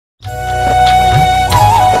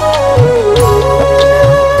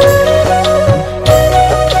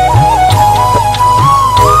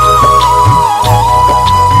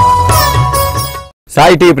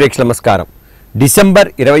Sai TV ప్రేక్షకులకు నమస్కారం. December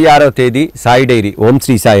 26వ తేదీ సాయి డైరీ ఓం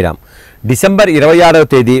శ్రీ సాయిరామ్. డిసెంబర్ 26వ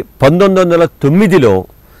తేదీ 1909లో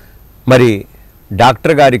మరి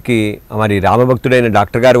డాక్టర్ గారికి మరి రామభక్తుడైన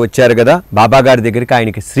డాక్టర్ గారు వచ్చారు కదా బాబా గారి దగ్గరికి.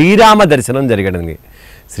 ఆయనకి శ్రీరామ దర్శనం జరిగింది.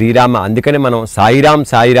 శ్రీరామ, అందుకనే మనం సాయిరామ్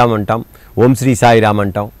సాయిరామ్ అంటాం, ఓం శ్రీ సాయిరామ్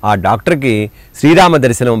అంటాం. ఆ డాక్టర్కి శ్రీరామ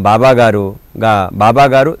దర్శనం బాబా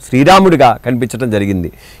గారు శ్రీరాముడిగా కనిపించడం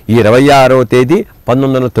జరిగింది ఈ 26వ తేదీ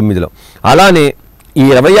 1909లో. అలానే ఈ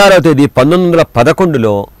 26వ తేదీ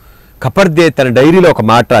 1911లో కపర్దే తన డైరీలో ఒక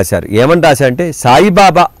మాట రాశారు. ఏమని రాశారంటే,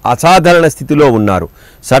 సాయిబాబా అసాధారణ స్థితిలో ఉన్నారు.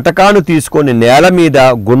 సటకాను తీసుకొని నేల మీద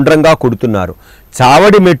గుండ్రంగా కొడుతున్నారు.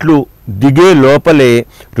 చావడి మెట్లు దిగే లోపలే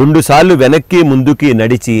 2 సార్లు వెనక్కి ముందుకి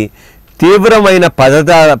నడిచి తీవ్రమైన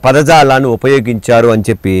పదజాలాన్ని ఉపయోగించారు అని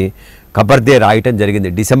చెప్పి కపర్దే రాయటం జరిగింది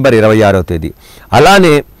డిసెంబర్ 26వ తేదీ.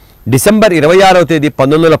 అలానే డిసెంబర్ 26వ తేదీ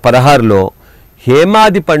 1916లో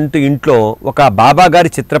హేమాది పంటు ఇంట్లో ఒక బాబా గారి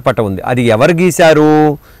చిత్రపటం ఉంది. అది ఎవరు గీశారు?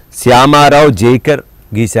 శ్యామారావు జైకర్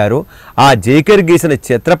గీశారు. ఆ జైకర్ గీసిన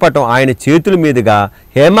చిత్రపటం ఆయన చేతుల మీదుగా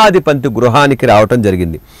హేమాది పంతు గృహానికి రావటం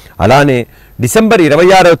జరిగింది. అలానే డిసెంబర్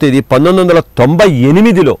 26వ తేదీ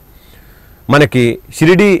 1998లో మనకి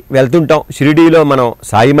షిరిడి వెళ్తుంటాం. షిరిడీలో మనం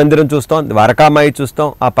సాయి మందిరం చూస్తాం, ద్వారకామాయి చూస్తాం,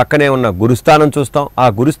 ఆ పక్కనే ఉన్న గురుస్థానం చూస్తాం. ఆ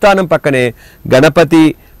గురుస్థానం పక్కనే గణపతి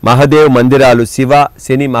మహాదేవ్ మందిరాలు, శివ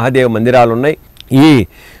శని మహాదేవ్ మందిరాలు ఉన్నాయి.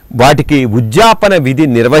 వాటికి ఉద్యాపన విధి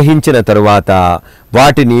నిర్వహించిన తరువాత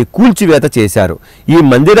వాటిని కూల్చివేత చేశారు. ఈ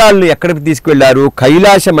మందిరాలను ఎక్కడికి తీసుకెళ్లారు?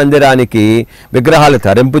 కైలాస మందిరానికి విగ్రహాలు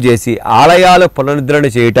తరింపు చేసి ఆలయాల పునరుద్ధరణ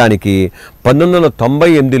చేయటానికి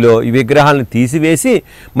 1998లో ఈ విగ్రహాలను తీసివేసి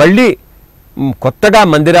మళ్ళీ కొత్తగా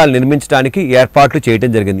మందిరాలు నిర్మించడానికి ఏర్పాట్లు చేయడం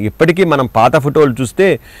జరిగింది. ఇప్పటికీ మనం పాత ఫోటోలు చూస్తే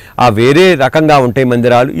ఆ వేరే రకంగా ఉంటాయి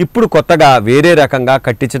మందిరాలు. ఇప్పుడు కొత్తగా వేరే రకంగా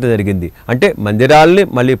కట్టించడం జరిగింది. అంటే మందిరాలని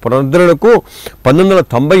మళ్ళీ పునరుద్ధరణకు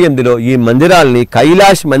 1998లో ఈ మందిరాలని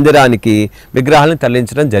కైలాష్ మందిరానికి విగ్రహాలను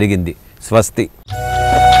తరలించడం జరిగింది. స్వస్తి.